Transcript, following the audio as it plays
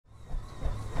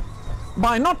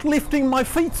By not lifting my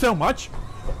feet so much,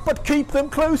 but keep them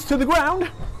close to the ground,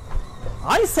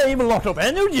 I save a lot of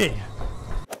energy.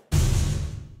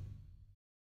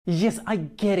 Yes, I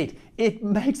get it. It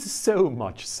makes so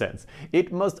much sense.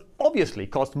 It must obviously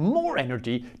cost more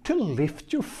energy to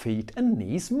lift your feet and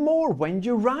knees more when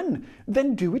you run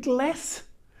than do it less.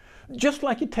 Just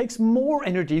like it takes more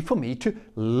energy for me to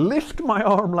lift my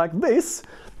arm like this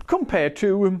compared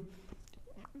to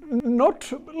not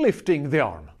lifting the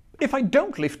arm. If I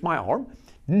don't lift my arm,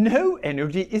 no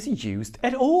energy is used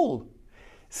at all.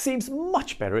 Seems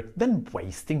much better than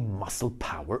wasting muscle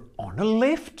power on a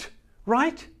lift,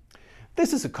 right?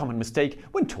 This is a common mistake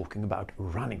when talking about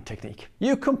running technique.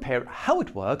 You compare how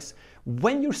it works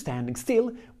when you're standing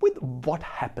still with what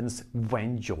happens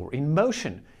when you're in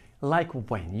motion, like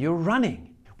when you're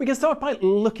running. We can start by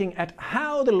looking at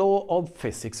how the law of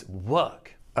physics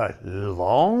work. A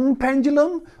long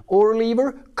pendulum or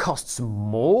lever costs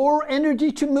more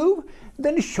energy to move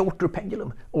than a shorter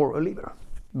pendulum or a lever.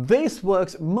 This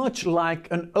works much like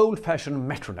an old-fashioned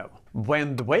metronome.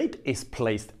 When the weight is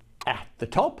placed at the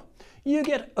top, you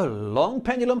get a long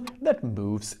pendulum that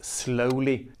moves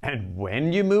slowly. And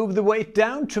when you move the weight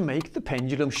down to make the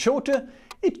pendulum shorter,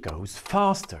 it goes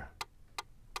faster.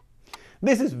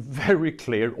 This is very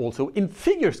clear also in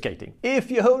figure skating.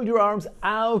 If you hold your arms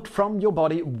out from your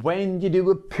body when you do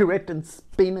a pirouette and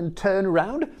spin and turn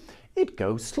around, it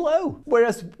goes slow.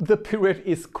 Whereas the pirouette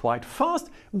is quite fast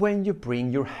when you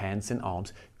bring your hands and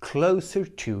arms closer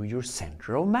to your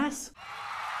center of mass.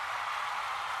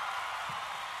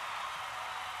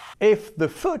 If the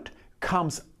foot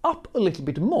comes up a little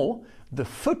bit more, the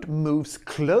foot moves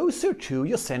closer to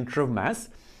your center of mass,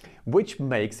 which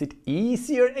makes it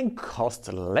easier and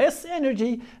costs less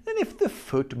energy than if the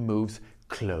foot moves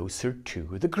closer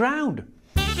to the ground.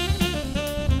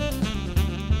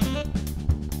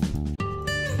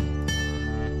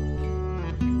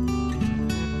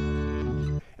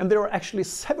 And there are actually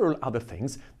several other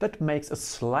things that makes a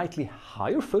slightly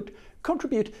higher foot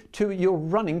contribute to your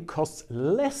running costs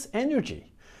less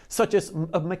energy, such as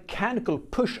a mechanical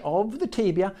push of the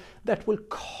tibia that will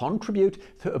contribute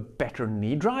to a better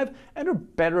knee drive and a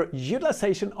better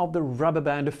utilization of the rubber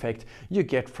band effect you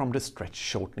get from the stretch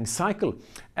shortening cycle,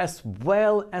 as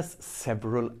well as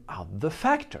several other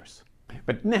factors.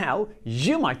 But now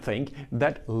you might think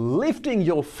that lifting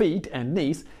your feet and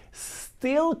knees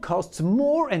still costs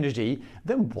more energy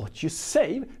than what you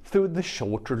save through the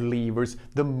shorter levers,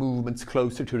 the movements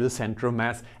closer to the center of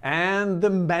mass, and the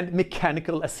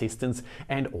mechanical assistance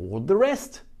and all the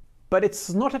rest. But it's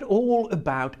not at all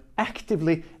about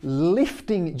actively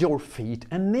lifting your feet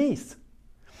and knees.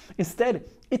 Instead,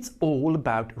 it's all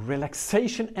about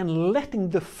relaxation and letting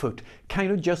the foot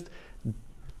kind of just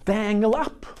dangle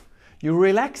up. You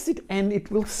relax it and it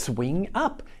will swing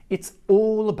up. It's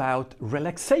all about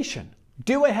relaxation.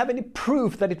 Do I have any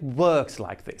proof that it works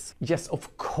like this? Yes,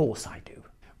 of course I do.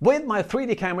 With my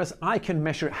 3D cameras, I can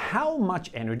measure how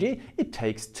much energy it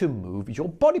takes to move your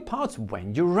body parts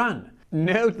when you run.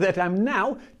 Note that I'm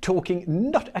now talking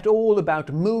not at all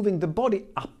about moving the body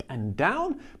up and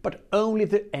down, but only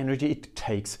the energy it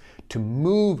takes to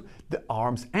move the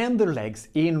arms and the legs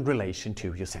in relation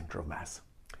to your center of mass.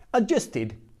 I just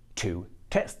did 2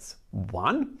 tests.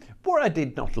 One where I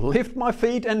did not lift my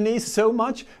feet and knees so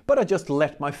much, but I just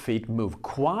let my feet move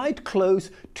quite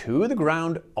close to the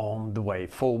ground on the way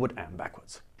forward and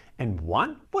backwards. And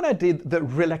one when I did the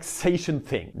relaxation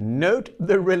thing. Note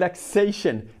the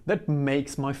relaxation that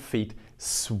makes my feet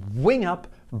swing up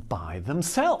by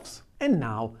themselves. And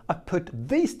now I put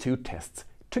these 2 tests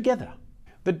together.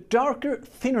 The darker,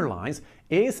 thinner lines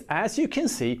is, as you can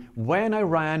see, when I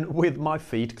ran with my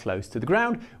feet close to the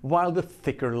ground, while the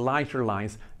thicker, lighter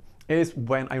lines is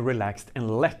when I relaxed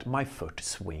and let my foot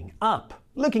swing up.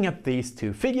 Looking at these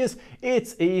 2 figures,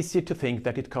 it's easy to think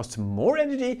that it costs more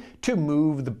energy to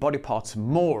move the body parts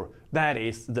more. That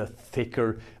is, the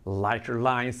thicker, lighter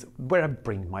lines where I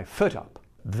bring my foot up.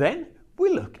 Then we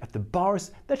look at the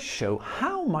bars that show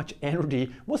how much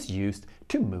energy was used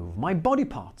to move my body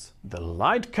parts. The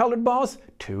light colored bars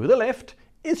to the left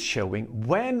is showing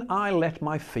when I let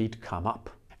my feet come up.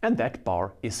 And that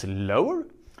bar is lower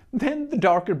than the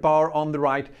darker bar on the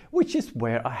right, which is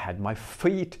where I had my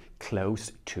feet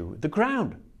close to the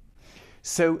ground.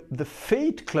 So the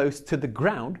feet close to the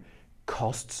ground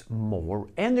costs more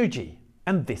energy.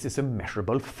 And this is a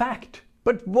measurable fact.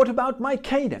 But what about my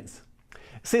cadence?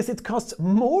 Since it costs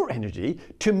more energy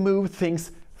to move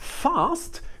things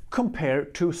fast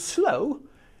compared to slow,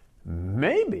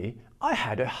 maybe I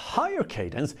had a higher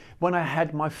cadence when I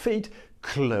had my feet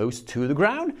close to the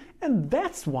ground, and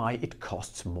that's why it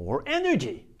costs more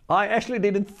energy. I actually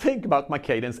didn't think about my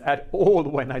cadence at all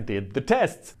when I did the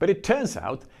tests, but it turns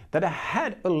out that I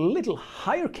had a little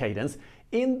higher cadence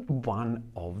in one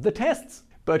of the tests.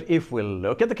 But if we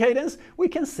look at the cadence, we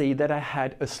can see that I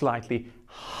had a slightly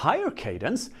higher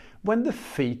cadence when the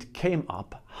feet came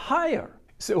up higher.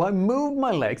 So I moved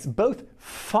my legs both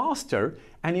faster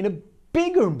and in a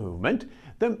bigger movement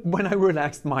than when I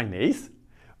relaxed my knees.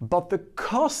 But the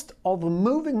cost of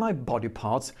moving my body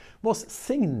parts was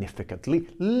significantly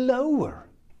lower.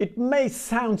 It may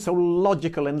sound so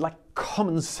logical and like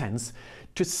common sense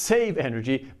to save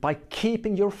energy by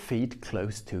keeping your feet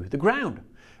close to the ground.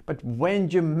 But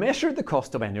when you measure the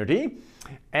cost of energy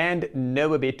and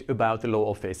know a bit about the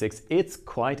law of physics, it's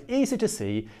quite easy to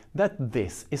see that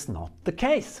this is not the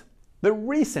case. The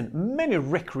reason many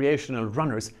recreational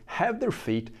runners have their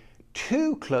feet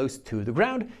too close to the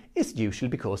ground is usually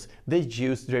because they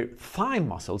use their thigh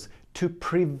muscles to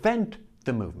prevent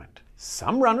the movement.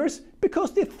 Some runners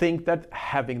because they think that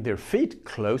having their feet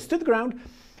close to the ground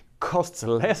costs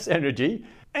less energy,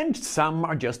 and some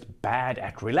are just bad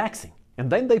at relaxing. And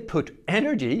then they put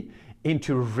energy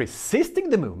into resisting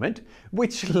the movement,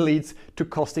 which leads to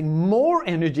costing more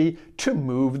energy to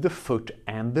move the foot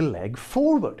and the leg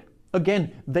forward.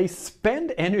 Again, they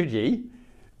spend energy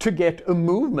to get a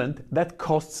movement that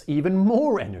costs even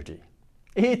more energy.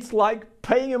 It's like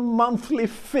paying a monthly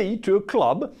fee to a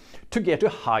club to get a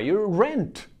higher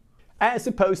rent, as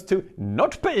opposed to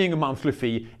not paying a monthly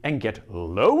fee and get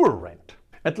lower rent.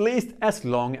 At least as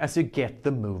long as you get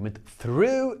the movement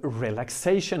through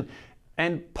relaxation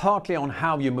and partly on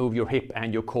how you move your hip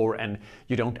and your core, and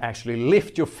you don't actually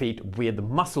lift your feet with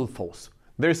muscle force.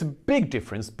 There's a big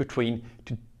difference between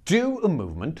to do a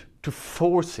movement, to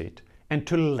force it, and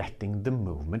to letting the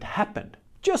movement happen.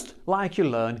 Just like you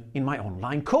learn in my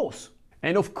online course.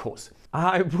 And of course,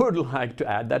 I would like to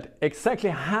add that exactly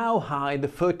how high the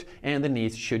foot and the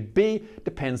knees should be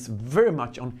depends very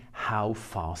much on how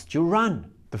fast you run.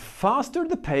 The faster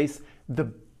the pace,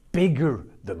 the bigger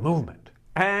the movement.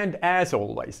 And as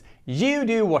always, you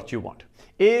do what you want.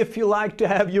 If you like to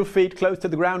have your feet close to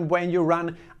the ground when you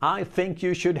run, I think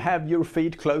you should have your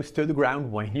feet close to the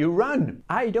ground when you run.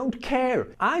 I don't care.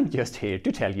 I'm just here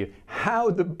to tell you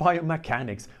how the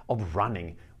biomechanics of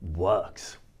running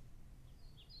works.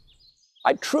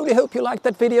 I truly hope you liked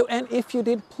that video, and if you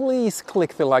did, please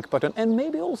click the like button and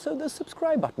maybe also the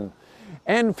subscribe button.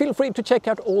 And feel free to check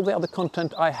out all the other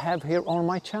content I have here on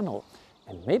my channel.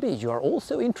 And maybe you are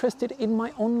also interested in my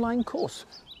online course.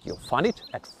 You'll find it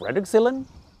at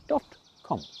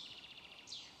fredrikzillén.com.